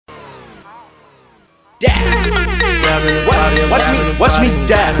Watch me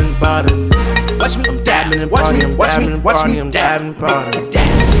dab. Watch me dabbing and watch me dab. Watch me dab. I'm dabbing and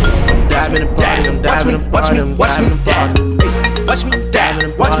party. I'm dabbing and watch me dab. Watch me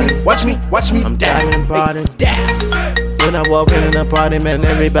dabbing. Watch me. I'm dabbing and party. When I walk in the party, man,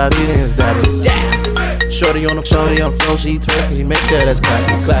 everybody is dabbing. Shorty on the floor, she twerking, make sure that's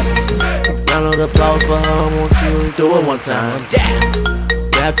clapping. Round of applause for her, won't you do it one time?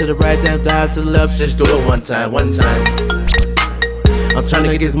 Dab to the right, dab to the left, just do it one time. I'm trying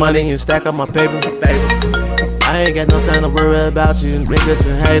to get money and stack up my paper. I ain't got no time to worry about you niggas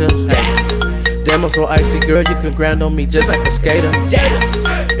and haters. Damn, I'm so icy, girl, you can grind on me just like a skater.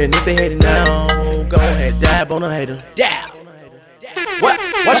 And if they hating now, go ahead, dab on a hater. What?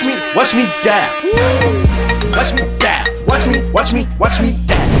 Watch me dab. Watch me dab. Watch me dab. Watch me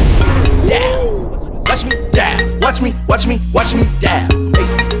dab.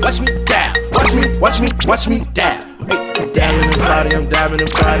 Watch me dab. Watch me dab. Watch me dab. I'm dabbing and party, I'm dabbing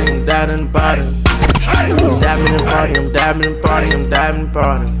and party, I'm dabbing and party. I'm dabbing and party, I'm dabbing and party, I'm dabbing and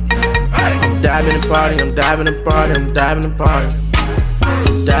party. I'm dabbing and party, I'm dabbing and party, I'm dabbing and party.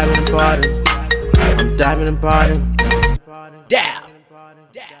 I'm dabbing and party, I'm dabbing and party. Dab.